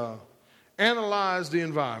verse, analyze the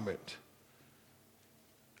environment.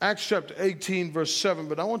 Acts chapter 18, verse 7,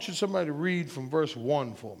 but I want somebody to read from verse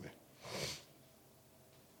 1 for me.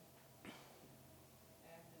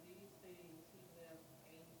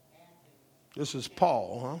 This is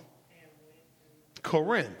Paul, huh?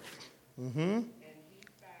 Corinth. Mm-hmm. And he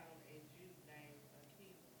found a Jew named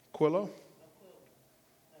Aquila. A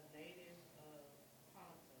native of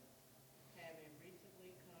Pontus, having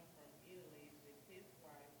recently come from Italy with his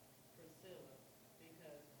wife Priscilla,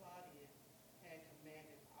 because Claudius had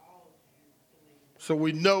commanded all Jews to leave. So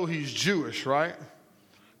we know he's Jewish, right?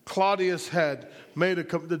 Claudius had made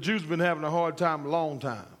the Jews have been having a hard time a long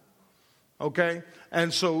time. Okay?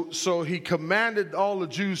 And so he commanded all the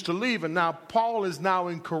Jews to leave. And now Paul is now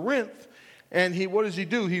in Corinth. And what does he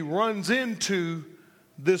do? He runs into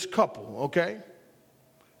this couple, okay?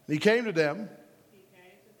 He came to them. He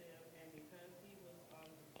came to them, and because he was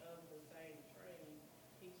of the same trade,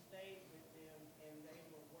 he stayed with them, and they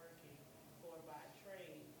were working, for by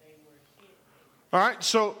trade they were shipmates. All right,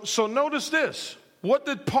 so notice this. what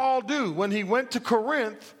did Paul do? When he went to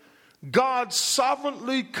Corinth, God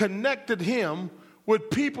sovereignly connected him with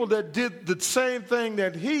people that did the same thing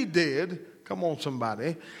that he did. Come on,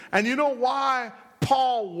 somebody. And you know why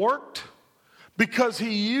Paul worked? Because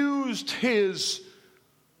he used his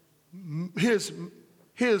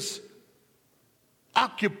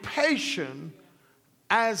occupation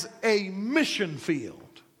as a mission field.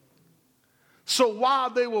 So while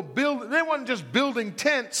they were building, they weren't just building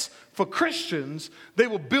tents for Christians, they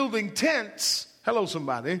were building tents, hello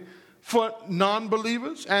somebody, for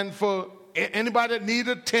non-believers and for anybody that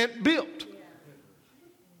needed a tent built.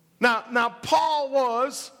 Now Paul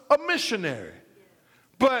was a missionary,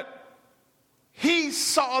 but he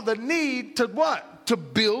saw the need to what? To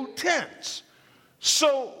build tents.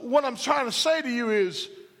 So what I'm trying to say to you is,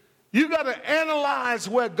 you got to analyze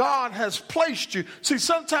where God has placed you. See,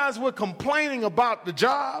 sometimes we're complaining about the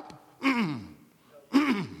job.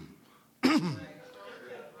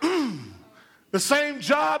 The same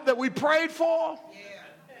job that we prayed for.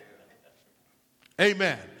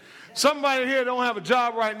 Amen. Somebody here don't have a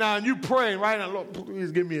job right now, and you praying right now, Lord,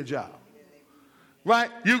 please give me a job. Right?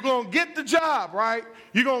 You're going to get the job, right?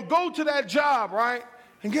 You're going to go to that job, right?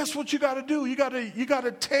 And guess what you got to do? You got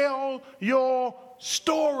to tell your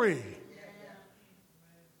story.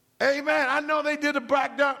 Amen. I know they did a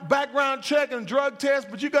background check and drug test,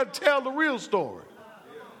 but you got to tell the real story.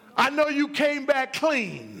 I know you came back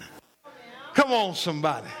clean. Come on,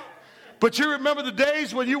 somebody. But you remember the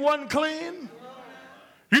days when you wasn't clean?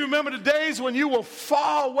 You remember the days when you were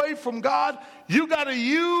far away from God? You got to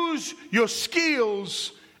use your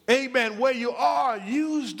skills, amen, where you are.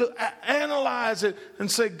 Analyze it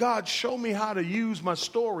and say, God, show me how to use my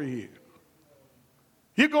story here.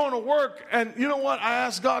 You're going to work, and you know what I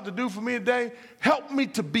asked God to do for me today? Help me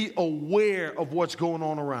to be aware of what's going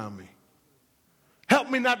on around me. Help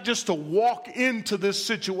me not just to walk into this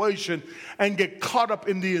situation and get caught up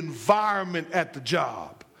in the environment at the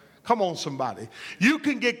job. Come on, somebody. You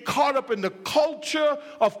can get caught up in the culture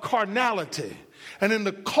of carnality and in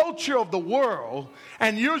the culture of the world,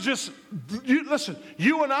 and listen,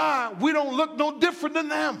 you and I, we don't look no different than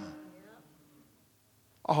them.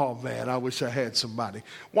 Oh, man, I wish I had somebody.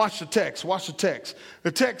 Watch the text. Watch the text.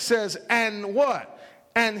 The text says, and what?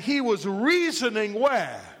 And he was reasoning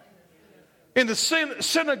where? In the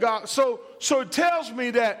synagogue. So it tells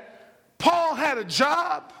me that Paul had a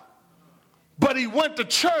job, but he went to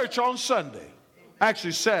church on Sunday.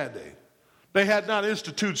 Actually, Saturday. They had not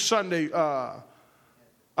instituted Sunday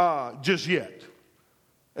just yet.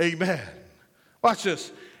 Amen. Watch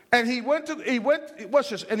this. And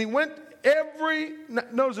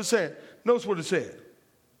notice what it said.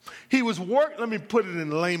 He was let me put it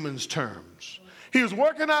in layman's terms. He was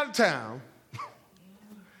working out of town.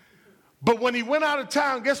 But when he went out of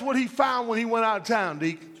town, guess what he found when he went out of town,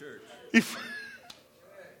 Deacon? Church.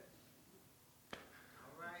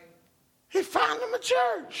 He found him a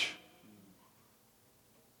church.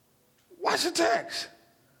 Watch the text.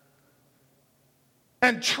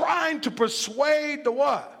 And trying to persuade the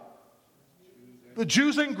what? The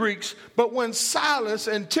Jews and Greeks. But when Silas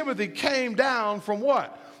and Timothy came down from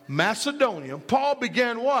what? Macedonia. Paul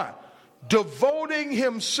began what? Devoting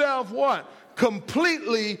himself what?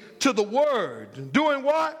 Completely to the word. Doing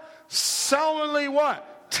what? Solemnly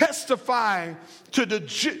what? Testifying to the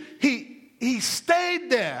he stayed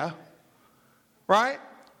there, right?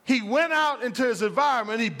 He went out into his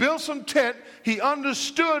environment. He built some tent. He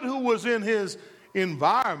understood who was in his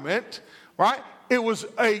environment, right? It was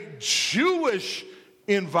a Jewish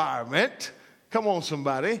environment. Come on,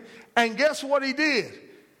 somebody. And guess what he did?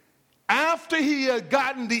 After he had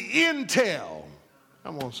gotten the intel,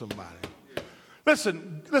 come on, somebody.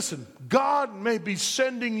 Listen, God may be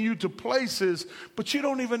sending you to places, but you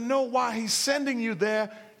don't even know why he's sending you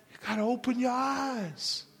there. You got to open your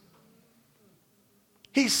eyes.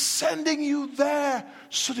 He's sending you there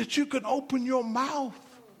so that you can open your mouth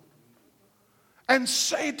and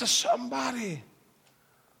say to somebody,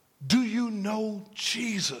 do you know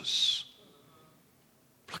Jesus?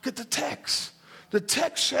 Look at the text. The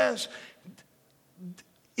text says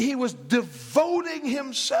he was devoting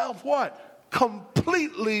himself what?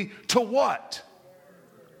 Completely to what?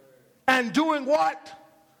 And doing what?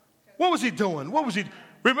 What was he doing?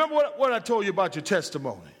 Remember what I told you about your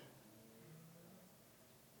testimony?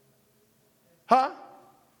 Huh?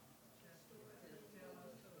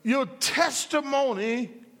 Your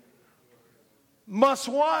testimony must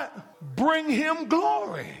what? Bring him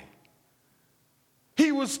glory.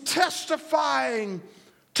 He was testifying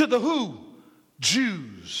to the who?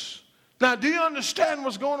 Jews. Now, do you understand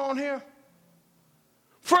what's going on here?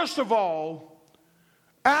 First of all,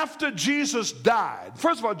 after Jesus died,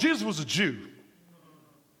 first of all, Jesus was a Jew.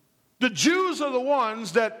 The Jews are the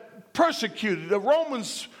ones that persecuted. The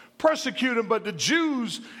Romans persecuted him, but the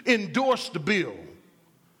Jews endorsed the bill.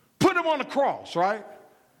 Put him on the cross, right?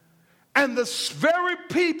 And the very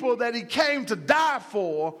people that he came to die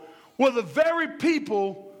for were the very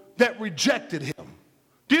people that rejected him.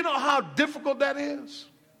 Do you know how difficult that is?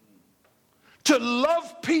 To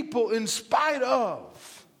love people in spite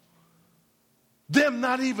of them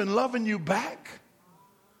not even loving you back.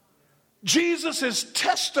 Jesus is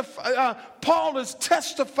testifying, Paul is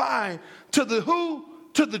testifying to the who?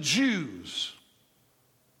 To the Jews.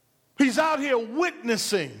 He's out here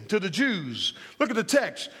witnessing to the Jews. Look at the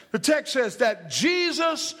text. The text says that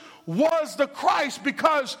Jesus was the Christ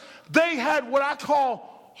because they had what I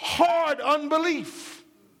call hard unbelief.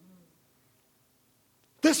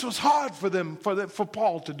 This was hard for them, for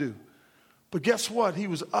Paul to do. But guess what? He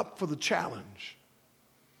was up for the challenge.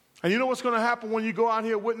 And you know what's going to happen when you go out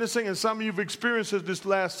here witnessing? And some of you have experienced this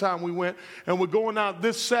last time we went. And we're going out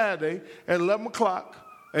this Saturday at 11 o'clock.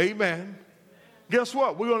 Amen. Guess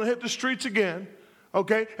what? We're going to hit the streets again.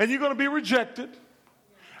 Okay? And you're going to be rejected.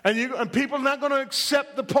 And people are not going to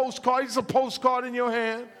accept the postcard. It's a postcard in your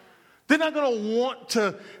hand. They're not going to want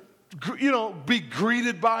to, be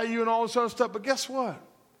greeted by you and all this other stuff. But guess what?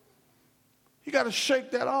 You got to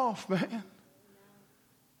shake that off, man.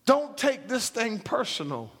 Don't take this thing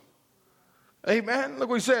personal. Amen. Look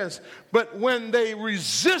what he says. But when they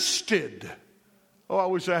resisted, oh, I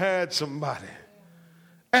wish I had somebody.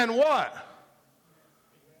 And what?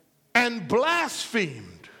 And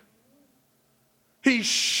blasphemed. He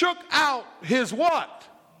shook out his what?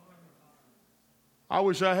 I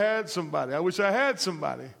wish I had somebody. I wish I had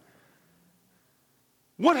somebody.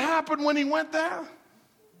 What happened when he went there?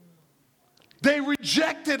 They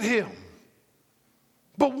rejected him.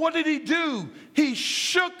 But what did he do? He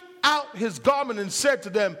shook out his garment and said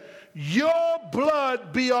to them, your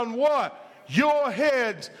blood be on what? Your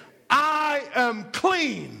heads. I am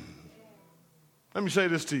clean. Let me say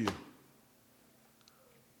this to you.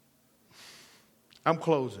 I'm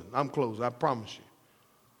closing. I promise you.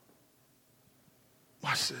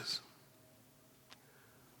 Watch this.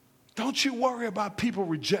 Don't you worry about people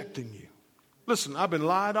rejecting you. Listen, I've been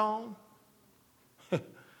lied on.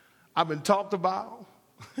 I've been talked about.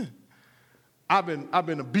 I've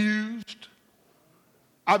been abused.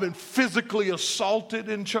 I've been physically assaulted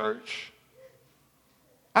in church.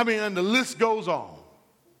 And the list goes on.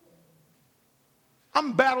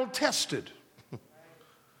 I'm battle tested.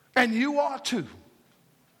 And you are too.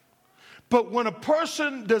 But when a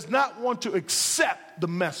person does not want to accept the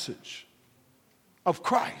message of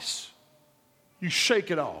Christ, you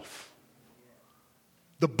shake it off.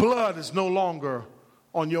 The blood is no longer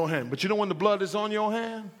on your hand. But you know when the blood is on your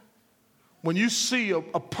hand? When you see a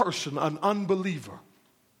person, an unbeliever,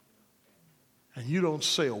 and you don't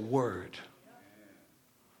say a word.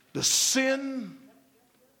 The sin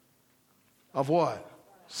of what?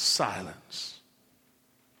 Silence.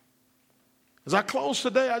 As I close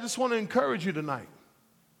today, I just want to encourage you tonight.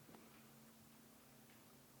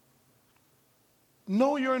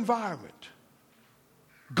 Know your environment.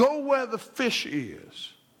 Go where the fish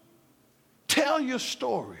is. Tell your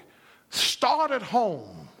story. Start at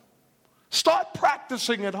home. Start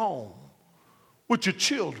practicing at home with your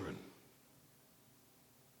children,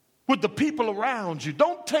 with the people around you.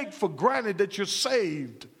 Don't take for granted that you're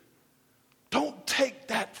saved. Don't take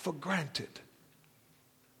that for granted.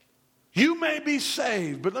 You may be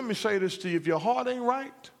saved, but let me say this to you. If your heart ain't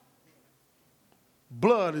right,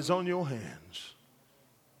 blood is on your hands.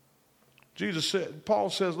 Paul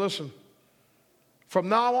says, listen, from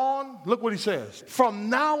now on, look what he says. From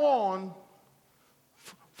now on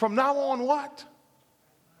what?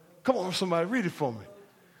 Come on, somebody, read it for me.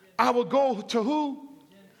 I will go to who?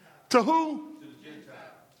 To who? To the Gentiles.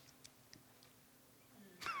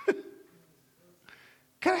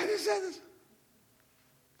 Can I just say this?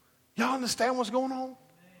 Y'all understand what's going on?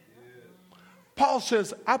 Paul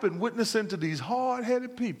says, I've been witnessing to these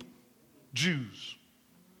hard-headed people, Jews.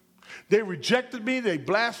 They rejected me, they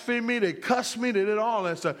blasphemed me, they cussed me, they did all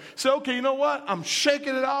that stuff. Say, okay, you know what? I'm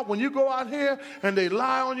shaking it off. When you go out here and they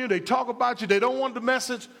lie on you, they talk about you, they don't want the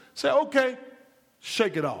message, say, okay,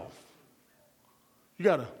 shake it off. You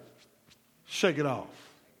got to shake it off.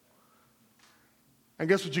 And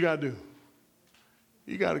guess what you got to do?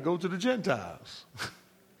 You got to go to the Gentiles.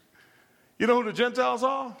 You know who the Gentiles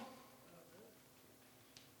are?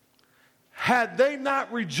 Had they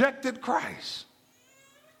not rejected Christ,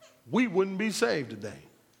 we wouldn't be saved today.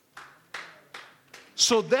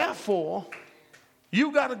 So therefore,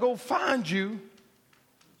 you got to go find you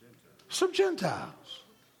some Gentiles.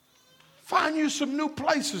 Find you some new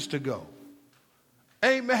places to go.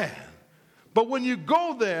 Amen. But when you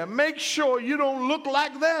go there, make sure you don't look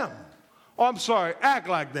like them. Oh, I'm sorry, act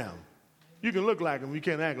like them. You can look like them, you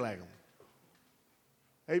can't act like them.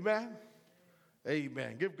 Amen.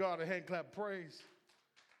 Amen. Give God a hand clap of praise.